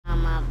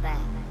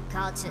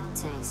Culture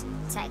things,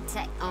 tech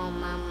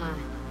on my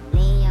mind.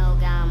 Neo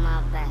got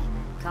my back.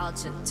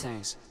 Culture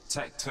things,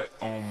 tech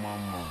on my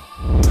mind.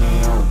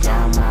 Neo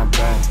got my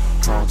back.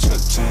 Culture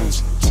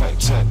things, tech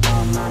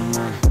on my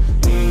mind.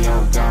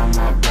 Neo got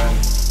my back.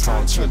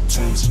 Culture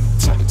things,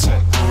 tech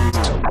on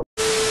my mind.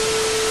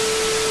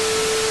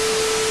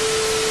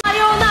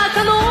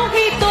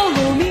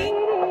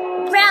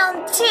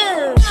 Round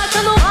 2.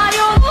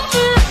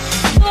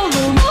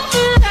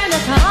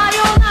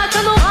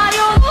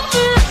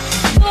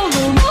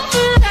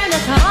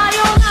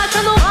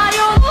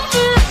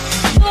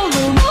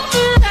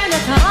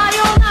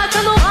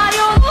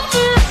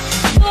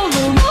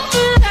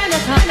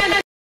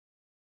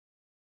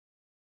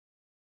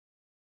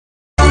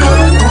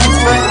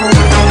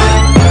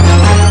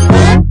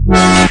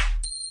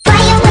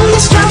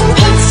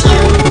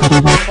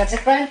 That's it,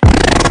 friend?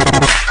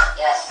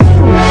 Yes.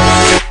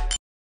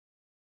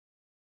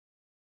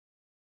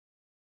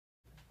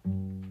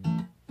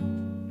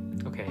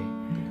 Okay,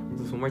 we'll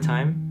do this one more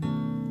time.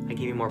 I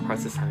give you more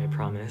parts this time, I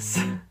promise.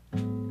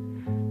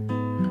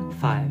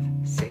 5,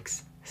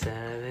 6,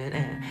 7,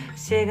 and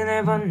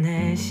시간을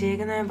보내,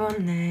 시간을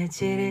보내,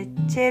 찌릿.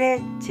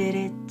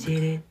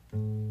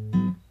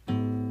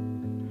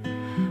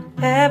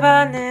 왜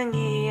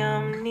반응이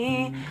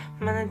없니?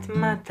 말할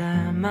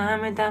때마다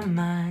마음을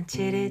담아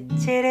찌릿.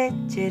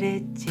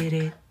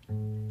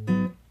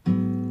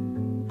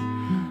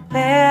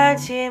 왜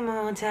알지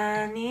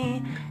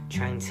못하니?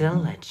 Trying to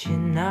let you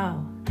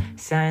know.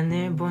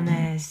 사인을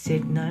보내,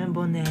 시그널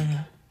보내.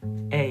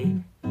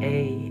 에이,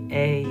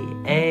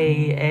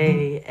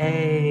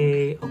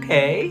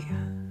 오케이.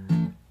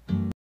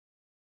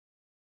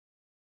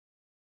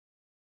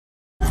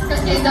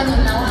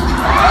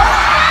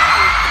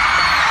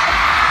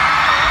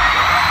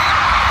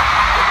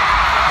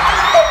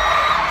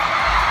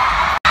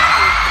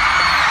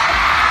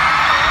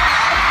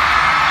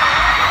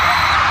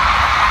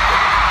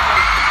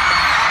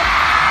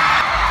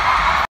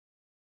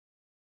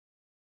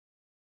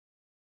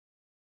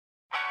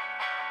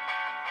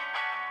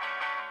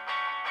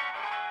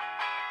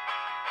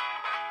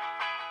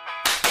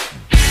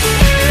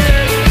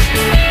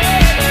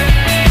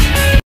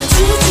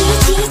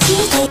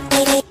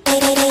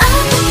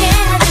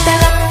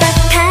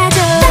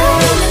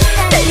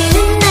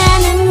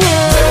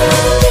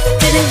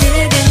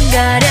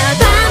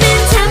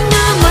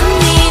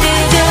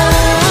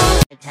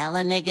 Tell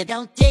a nigga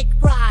don't dick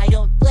right,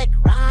 don't flick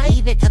right.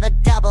 Leave it to the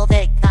double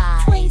dick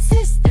guy. Twin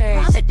sisters.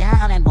 Cross it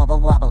down and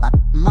wobble up.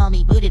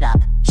 Mommy booted up.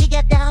 She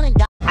get down and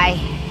got. I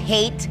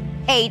hate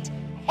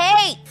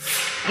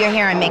your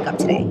hair and makeup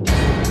today.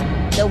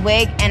 The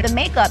wig and the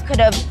makeup could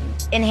have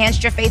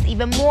enhanced your face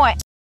even more.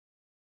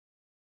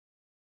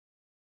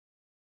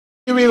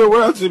 You mean the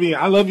world to me.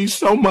 I love you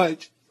so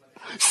much.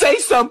 Say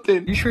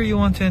something. You sure you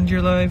want to end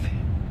your life?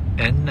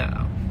 And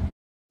now.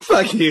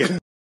 Fuck you.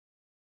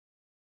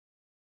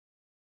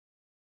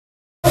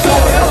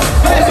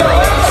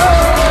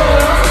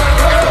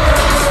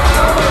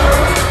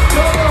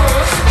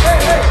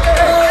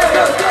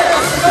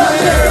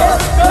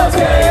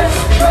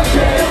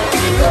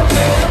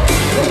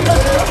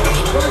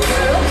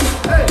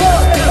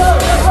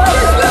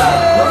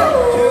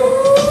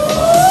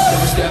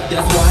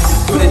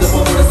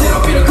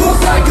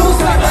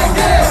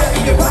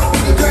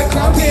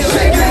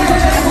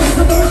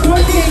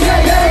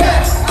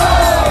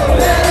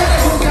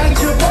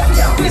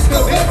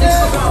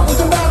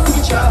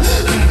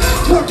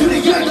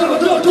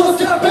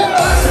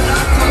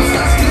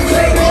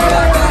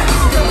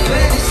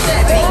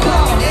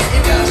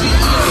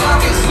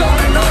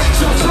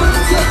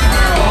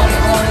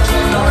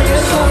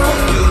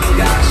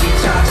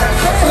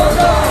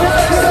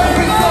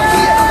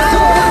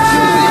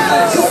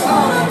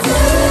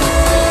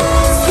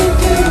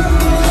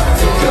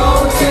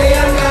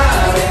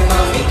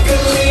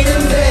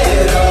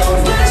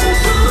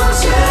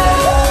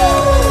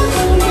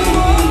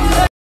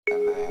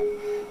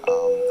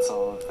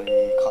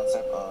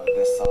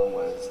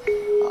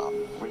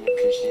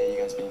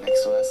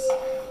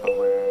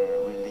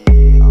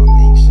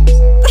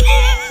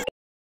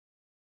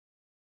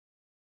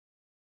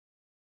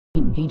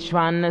 He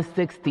tryna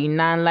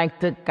 69 like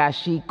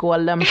Takashi,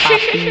 call him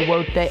Poppy,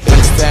 worth the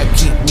that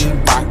keep me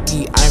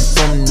rocky. I'm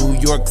from New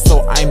York,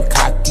 so I'm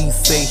cocky.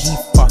 Say he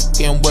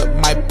fucking with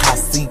my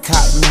posse.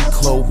 Caught me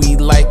Chloe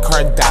like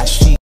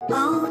Kardashian.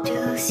 Oh,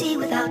 to see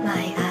without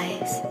my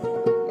eyes.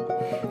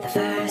 The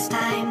first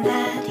time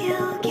that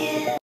you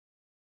get.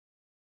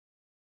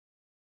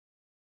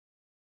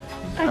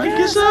 I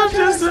guess I'm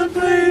just a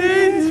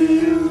play to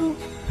you.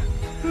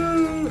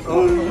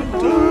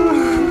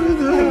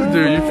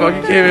 Dude, you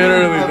fucking came in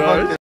early,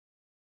 dog.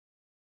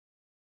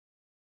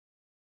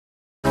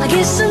 I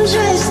guess I'm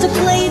just a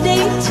play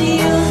date to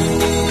you.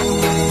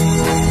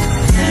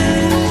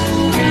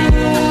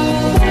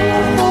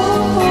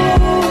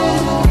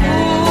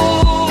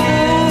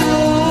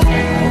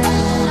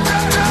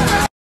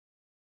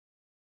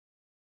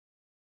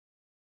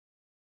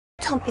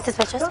 Don't be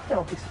suspicious.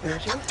 Don't be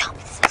suspicious.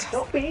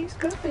 Don't be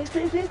suspicious.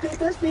 Don't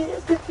be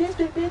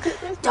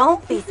suspicious.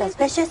 Don't be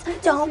suspicious.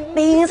 Don't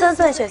be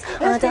suspicious.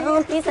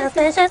 Don't be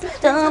suspicious.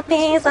 Don't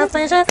be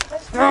suspicious.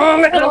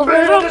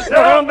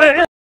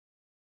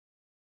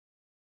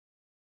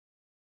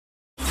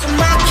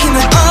 막히는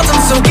어둠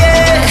속에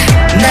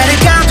나를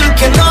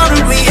가둘게 너를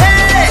위해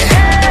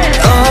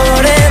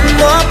오랜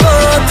못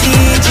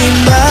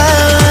버티지만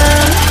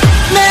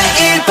매일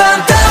밤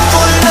down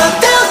for love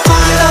down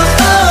for love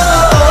oh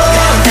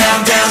down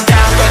down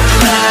down for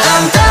love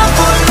I'm down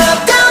for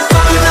love down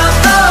for love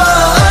oh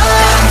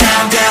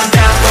down down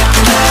down for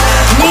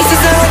love 네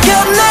세상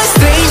곁날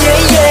stay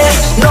yeah yeah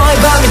너의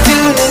밤에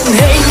드는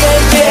hey yeah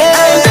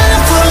yeah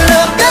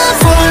I'm down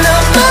for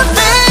love my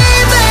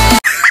baby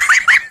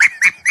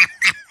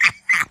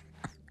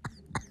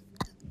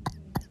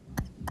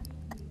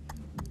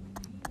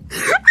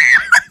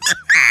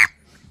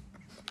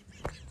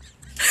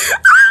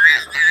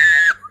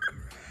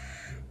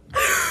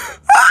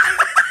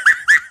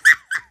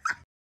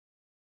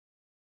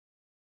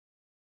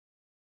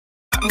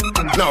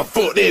Nah,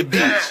 fuck that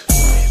bitch.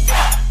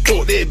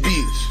 Fuck that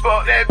bitch.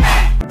 Fuck that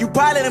bitch. You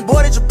probably done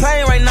boarded your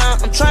plane right now.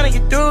 I'm trying to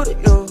get through to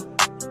you.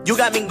 You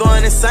got me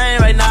going insane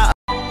right now.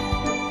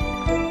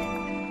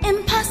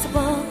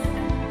 Impossible.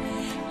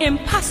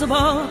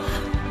 Impossible.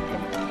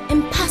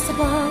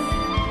 Impossible.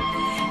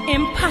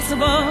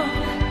 Impossible.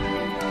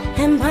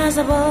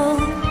 Impossible.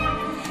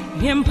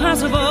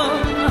 Impossible.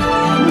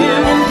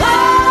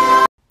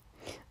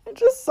 I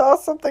just saw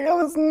something I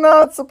was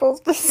not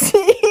supposed to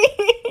see.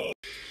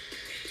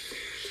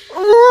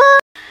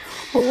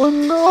 Oh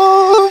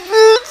no,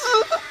 bitch!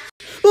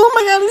 Oh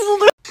my god, he's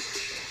little.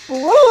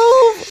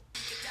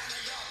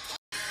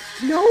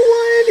 No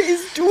one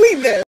is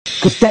doing that.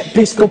 Cause that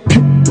bitch go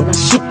pew when I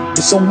shoot,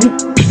 it's on me.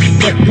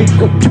 That bitch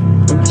go pew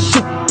when I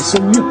shoot, it's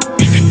on you.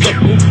 That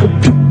bitch go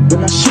pew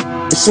when I shoot,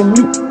 it's on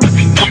you.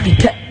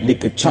 Copycat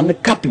nigga tryna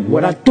copy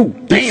what I do.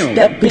 Damn,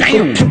 that bitch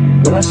go pew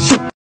when I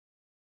shoot.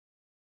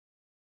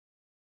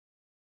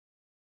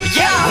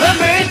 Yeah, let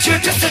me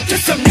introduce you to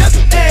some new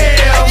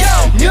deal.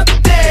 New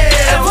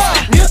deal,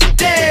 new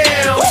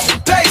deal.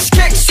 Bass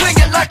kick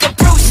swinging like a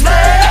Bruce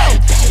Lee.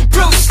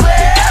 Bruce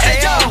Lee,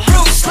 yo,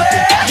 Bruce Lee.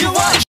 You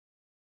want?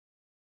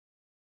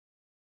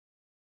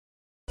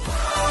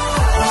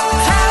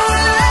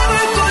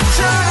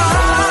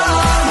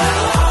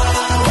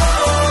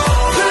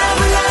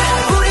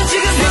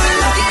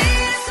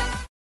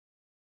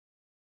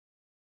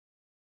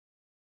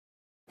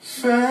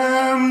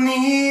 From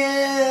the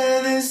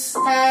other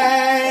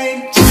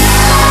side.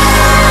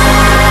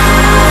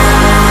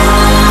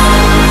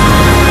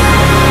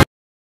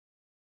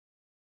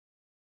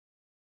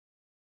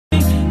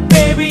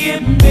 Baby,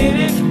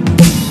 baby,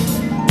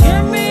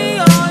 give me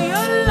all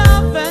your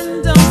love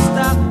and don't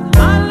stop. I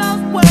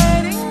love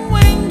waiting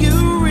when you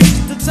reach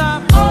the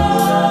top. Oh,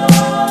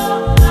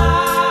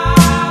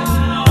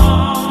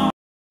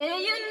 Yeah,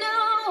 you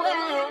know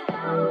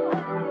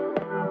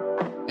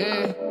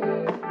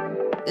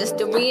it. This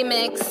the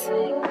remix.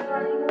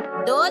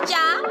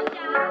 Doja.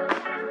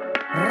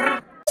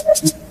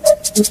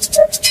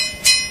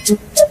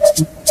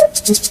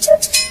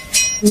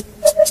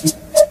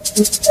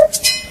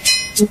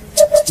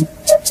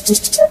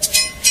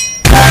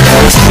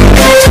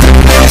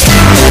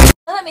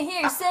 Let me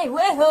hear you say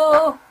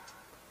way-ho.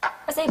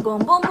 I say boom,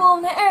 boom,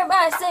 boom. Let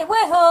everybody say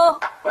way-ho.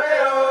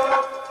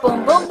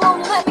 Boom, boom,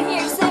 boom. Let me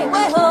hear you say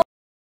way-ho.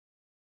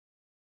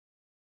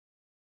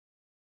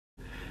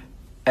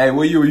 Hey,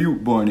 what year were you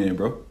born in,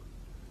 bro?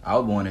 I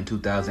was born in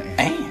 2000.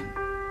 And?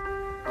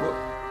 What?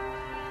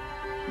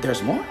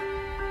 There's more?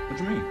 What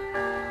you mean?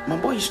 My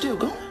boy, you still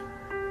going?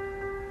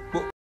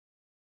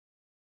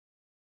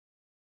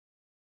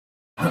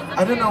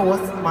 I don't know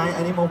what my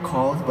animal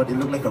called, but it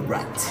looked like a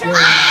rat. A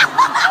rat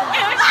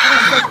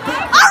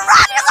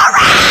is a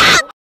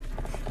rat!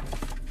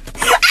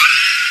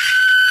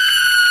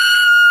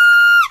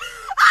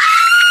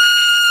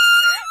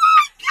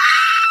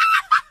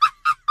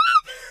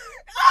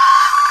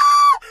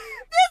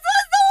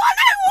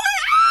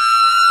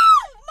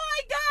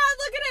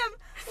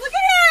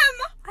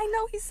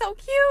 He's so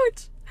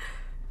cute.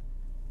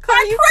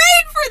 I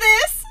prayed for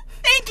this.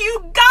 Thank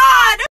you,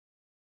 God.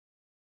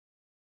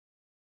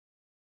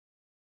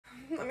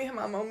 Let me have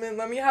my moment.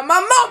 Let me have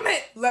my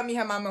moment. Let me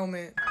have my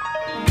moment.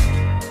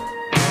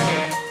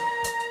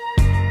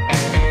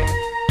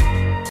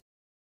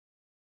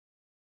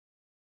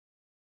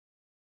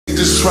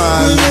 Just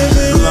trying to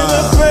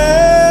live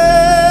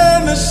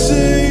fantasy.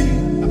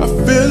 I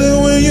feel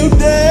it when you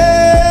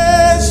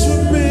dance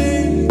with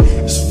me.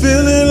 It's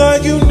feeling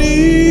like you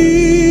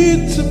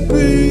need to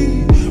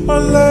be my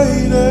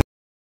lady.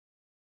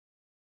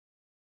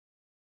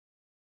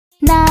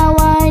 Now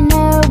I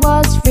know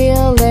what's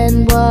real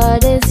and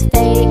what is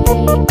fake.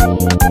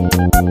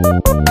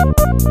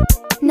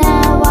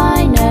 Now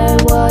I know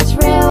what's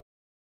real.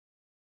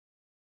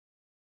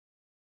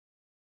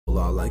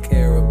 All I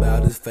care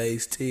about is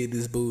face,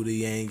 titties,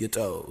 booty, and your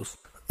toes.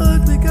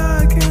 Ugly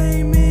guy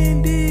came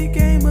in, did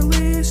game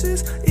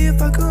malicious.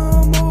 If I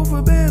come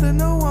over, better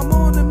know I'm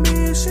on a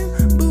mission.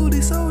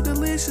 Booty so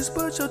delicious,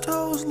 but your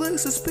toes look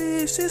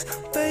suspicious.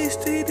 Face,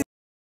 titties.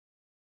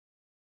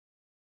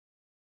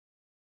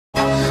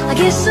 I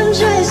guess I'm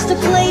just a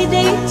play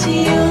date to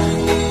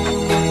you.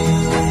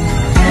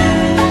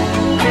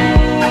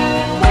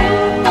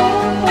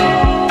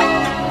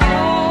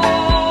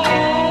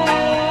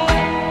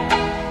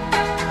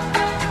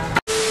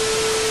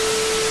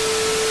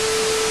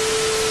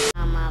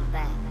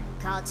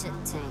 Culture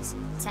things,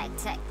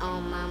 tech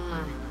on my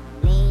mind.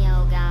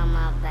 Neo got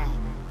my back.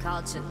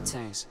 Culture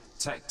things,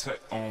 tech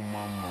on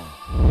my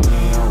mind.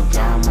 Neo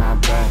got my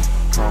back.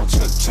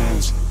 Culture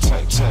things,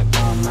 tech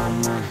on my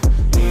mind.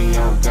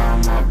 Neo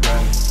got my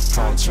back.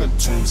 Culture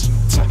things,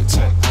 tech